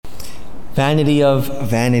Vanity of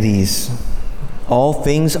vanities. All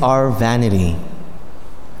things are vanity.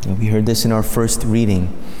 We heard this in our first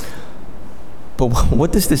reading. But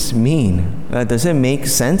what does this mean? Does it make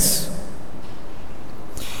sense?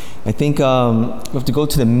 I think we have to go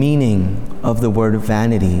to the meaning of the word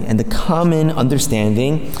vanity. And the common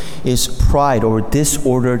understanding is pride or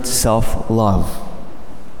disordered self-love.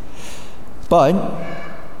 But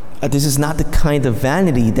this is not the kind of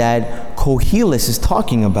vanity that Koheles is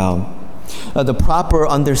talking about. The proper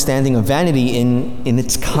understanding of vanity in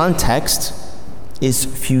its context is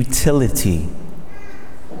futility.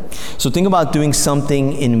 So think about doing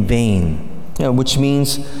something in vain, which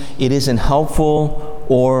means it isn't helpful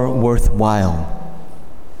or worthwhile.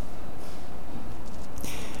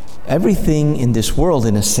 Everything in this world,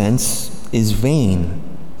 in a sense, is vain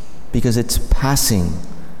because it's passing,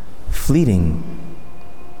 fleeting.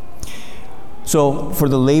 So for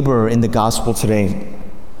the laborer in the gospel today,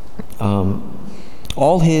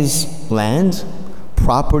 all his land,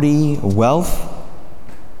 property, wealth,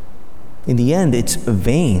 in the end, it's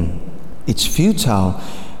vain. It's futile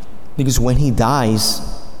because when he dies,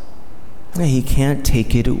 he can't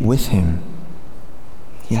take it with him.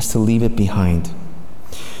 He has to leave it behind.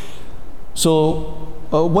 So,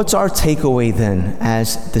 what's our takeaway then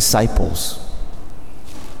as disciples?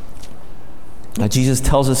 Jesus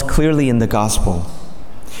tells us clearly in the gospel,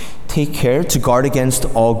 take care to guard against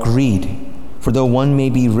all greed. For though one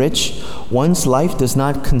may be rich, one's life does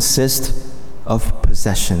not consist of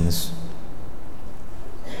possessions.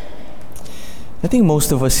 I think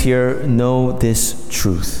most of us here know this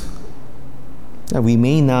truth, that we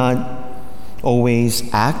may not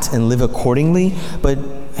always act and live accordingly, but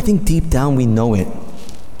I think deep down we know it.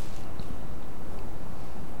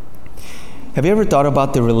 Have you ever thought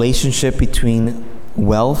about the relationship between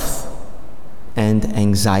wealth and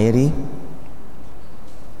anxiety?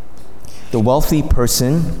 The wealthy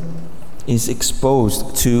person is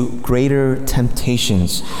exposed to greater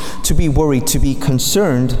temptations, to be worried, to be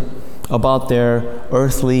concerned about their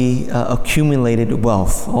earthly accumulated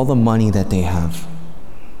wealth, all the money that they have.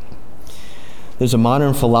 There's a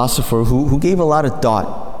modern philosopher who gave a lot of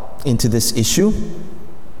thought into this issue,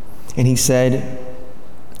 and he said,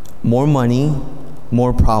 more money,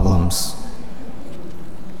 more problems.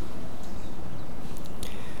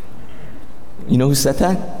 You know who said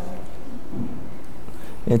that?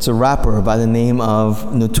 It's a rapper by the name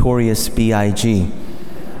of Notorious B.I.G.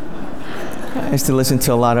 I used to listen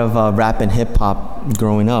to a lot of rap and hip-hop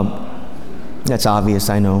growing up. That's obvious,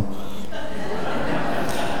 I know.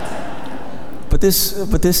 But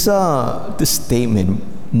this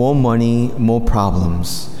statement, more money, more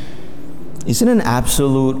problems, is it an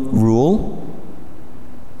absolute rule?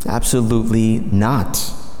 Absolutely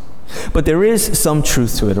not. But there is some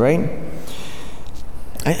truth to it, right?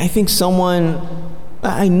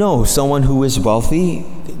 I know someone who is wealthy,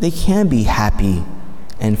 they can be happy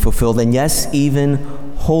and fulfilled, and yes, even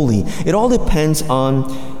holy. It all depends on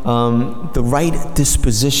the right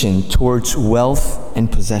disposition towards wealth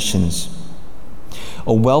and possessions.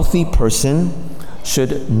 A wealthy person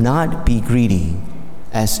should not be greedy,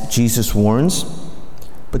 as Jesus warns,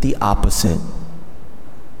 but the opposite,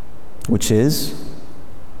 which is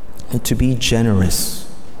to be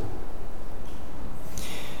generous.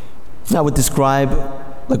 Now, I would describe,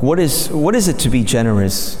 what is it to be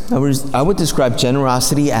generous? I would describe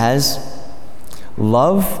generosity as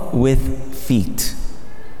love with feet,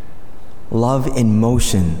 love in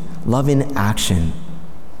motion, love in action.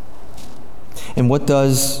 And what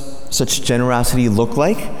does such generosity look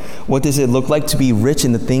like? What does it look like to be rich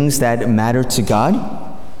in the things that matter to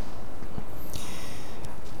God?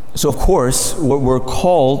 So, of course, we're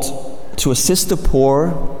called to assist the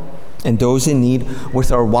poor and those in need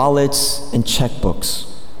with our wallets and checkbooks.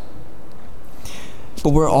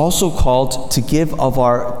 But we're also called to give of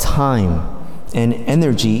our time and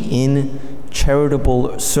energy in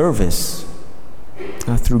charitable service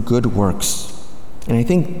through good works. And I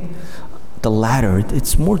think the latter,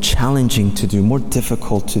 it's more challenging to do, more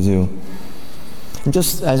difficult to do. And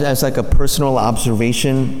just as like a personal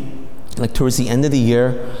observation, like towards the end of the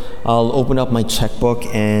year, I'll open up my checkbook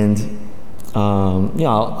and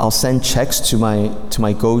I'll send checks to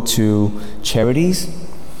my go-to charities,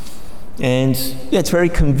 and it's very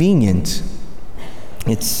convenient.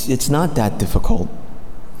 It's not that difficult,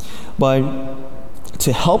 but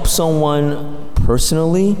to help someone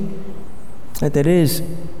personally, that is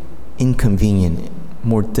inconvenient,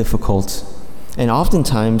 more difficult, and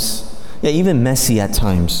oftentimes, even messy at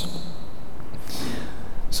times.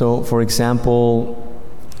 So, for example,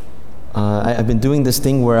 I've been doing this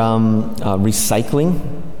thing where I'm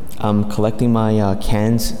recycling I'm collecting my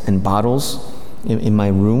cans and bottles in my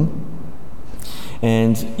room.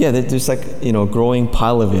 And yeah, there's like, a growing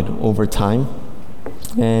pile of it over time.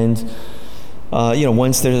 And,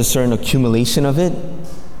 once there's a certain accumulation of it,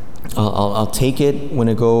 I'll take it when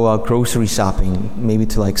I go grocery shopping, maybe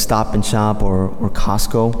to like Stop and Shop or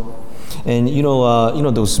Costco. And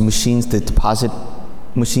those machines, the deposit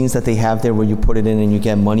machines that they have there where you put it in and you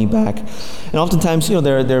get money back. And oftentimes,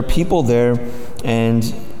 there are people there, and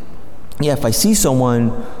yeah, if I see someone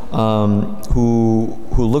who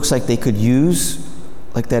looks like they could use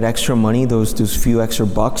like that extra money, those few extra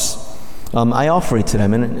bucks, I offer it to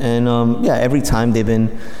them, and every time they've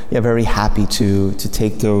been very happy to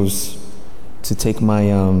take my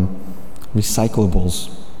recyclables.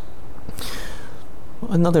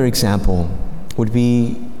 Another example would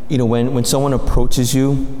be, when someone approaches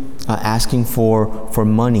you asking for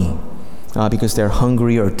money because they're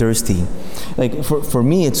hungry or thirsty. Like for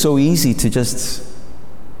me, it's so easy to just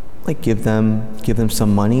like give them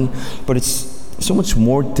some money, but it's so much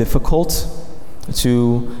more difficult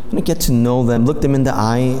to get to know them, look them in the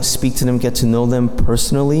eye, speak to them, get to know them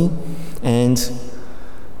personally, and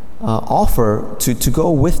offer to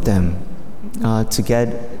go with them to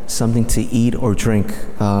get something to eat or drink,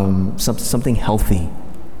 something healthy.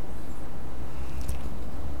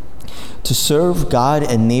 To serve God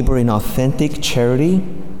and neighbor in authentic charity,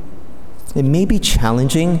 it may be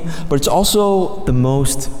challenging, but it's also the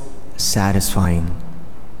most satisfying.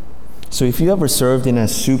 So if you ever served in a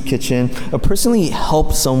soup kitchen or personally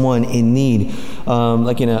helped someone in need,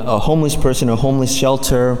 like in a homeless person or homeless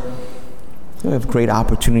shelter, we have great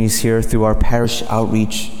opportunities here through our parish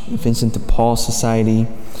outreach, Vincent de Paul Society,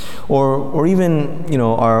 or even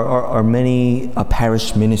our many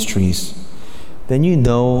parish ministries. Then you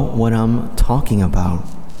know what I'm talking about.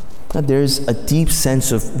 That there's a deep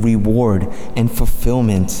sense of reward and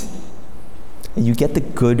fulfillment. And you get the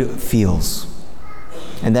good feels.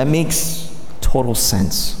 And that makes total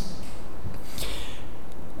sense.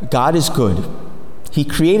 God is good. He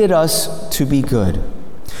created us to be good.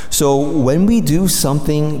 So when we do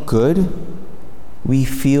something good, we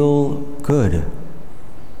feel good.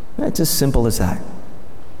 It's as simple as that.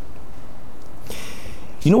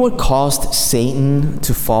 You know what caused Satan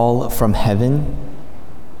to fall from heaven?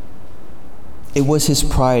 It was his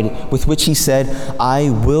pride, with which he said,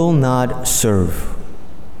 "I will not serve."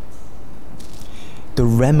 The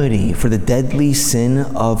remedy for the deadly sin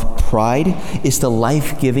of pride is the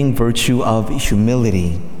life-giving virtue of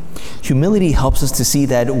humility. Humility helps us to see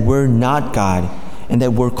that we're not God and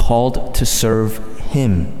that we're called to serve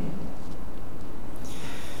Him.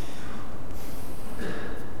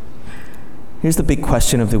 Here's the big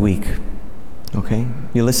question of the week. Okay?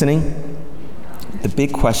 You listening? The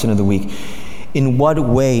big question of the week. In what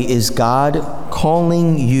way is God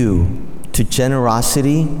calling you to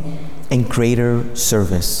generosity and greater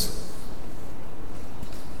service?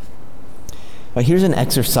 Here's an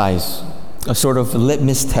exercise, a sort of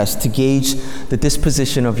litmus test to gauge the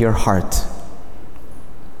disposition of your heart.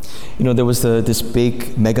 There was this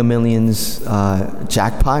big Mega Millions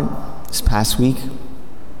jackpot this past week,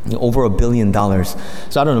 over $1 billion.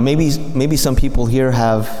 So I don't know, maybe some people here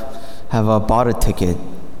have bought a ticket,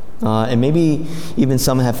 and maybe even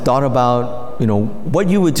some have thought about what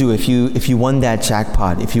you would do if you won that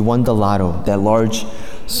jackpot, if you won the lotto, that large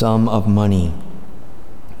sum of money.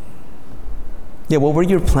 Yeah, what were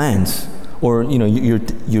your plans? Or you're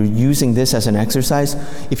using this as an exercise.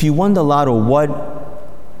 If you won the lotto, what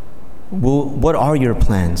are your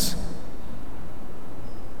plans?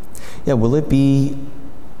 Yeah, will it be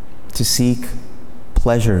to seek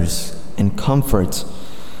pleasures and comfort,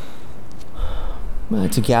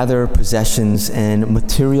 to gather possessions and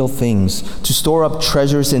material things, to store up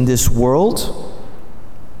treasures in this world,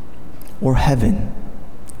 or heaven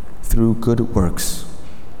through good works?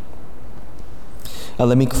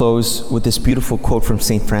 Let me close with this beautiful quote from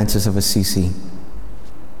St. Francis of Assisi.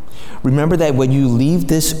 Remember that when you leave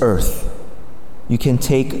this earth, you can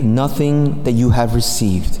take nothing that you have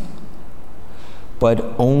received,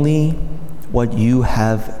 but only what you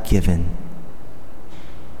have given.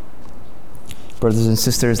 Brothers and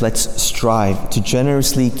sisters, let's strive to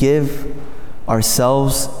generously give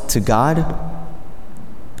ourselves to God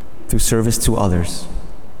through service to others.